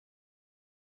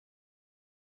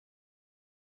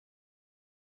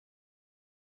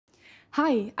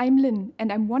Hi, I'm Lynn,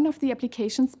 and I'm one of the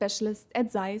application specialists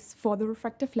at ZEISS for the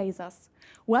refractive lasers.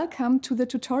 Welcome to the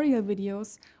tutorial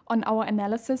videos on our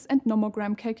analysis and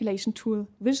nomogram calculation tool,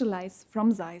 Visualize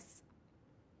from ZEISS.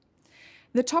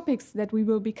 The topics that we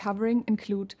will be covering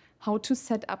include how to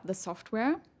set up the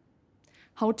software,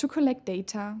 how to collect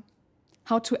data,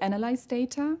 how to analyze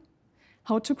data,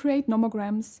 how to create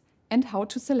nomograms, and how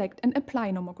to select and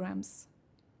apply nomograms.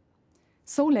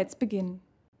 So let's begin.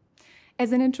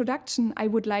 As an introduction, I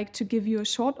would like to give you a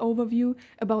short overview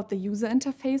about the user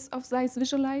interface of ZEISS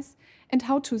VISULYZE and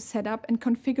how to set up and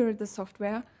configure the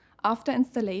software after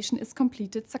installation is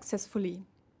completed successfully.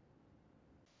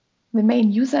 The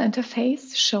main user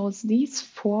interface shows these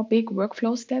 4 big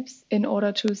workflow steps in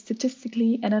order to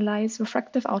statistically analyze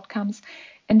refractive outcomes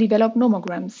and develop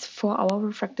nomograms for our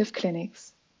refractive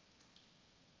clinics.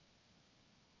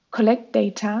 Collect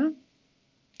data,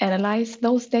 analyze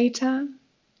those data,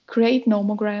 create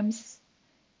nomograms,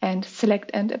 and select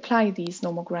and apply these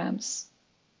nomograms.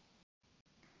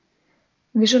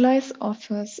 Visualize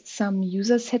offers some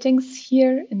user settings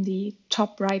here in the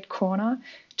top right corner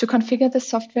to configure the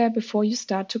software before you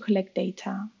start to collect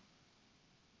data.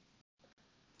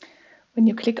 When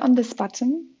you click on this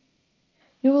button,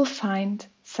 you will find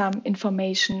some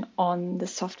information on the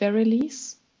software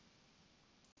release,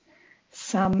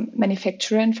 some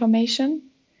manufacturer information,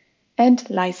 and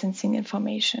licensing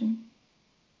information.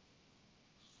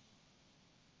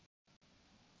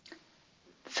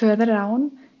 Further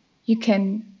down, you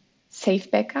can save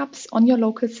backups on your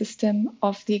local system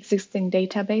of the existing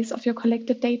database of your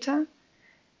collected data,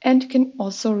 and you can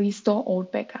also restore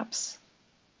old backups.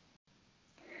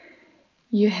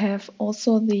 You have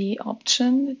also the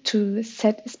option to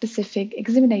set a specific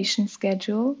examination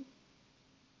schedule,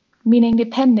 meaning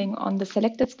depending on the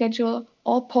selected schedule,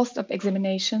 all post-op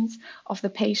examinations of the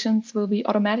patients will be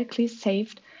automatically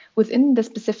saved within the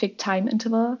specific time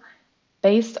interval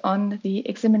based on the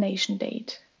examination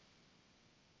date.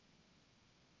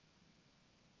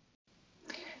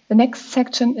 The next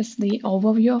section is the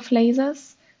overview of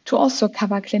lasers, to also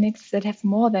cover clinics that have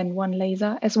more than one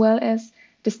laser, as well as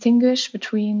distinguish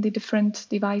between the different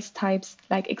device types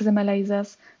like excimer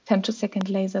lasers,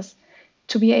 femtosecond lasers,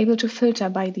 to be able to filter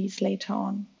by these later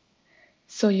on.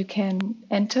 So you can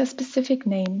enter a specific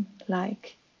name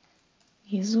like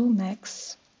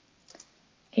ISOMAX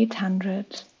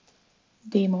 800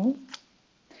 demo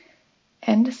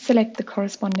and select the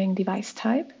corresponding device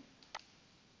type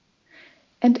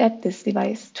and add this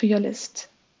device to your list.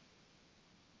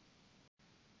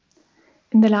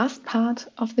 In the last part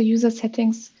of the user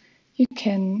settings, you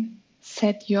can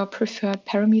set your preferred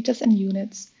parameters and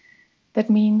units. That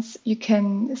means you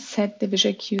can set the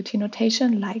visual acuity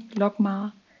notation like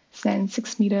logMAR, SNEN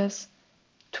 6 meters,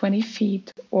 20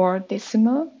 feet, or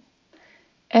decimal,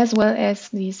 as well as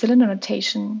the cylinder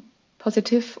notation,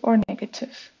 positive or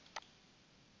negative.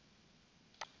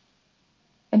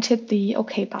 And hit the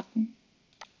OK button.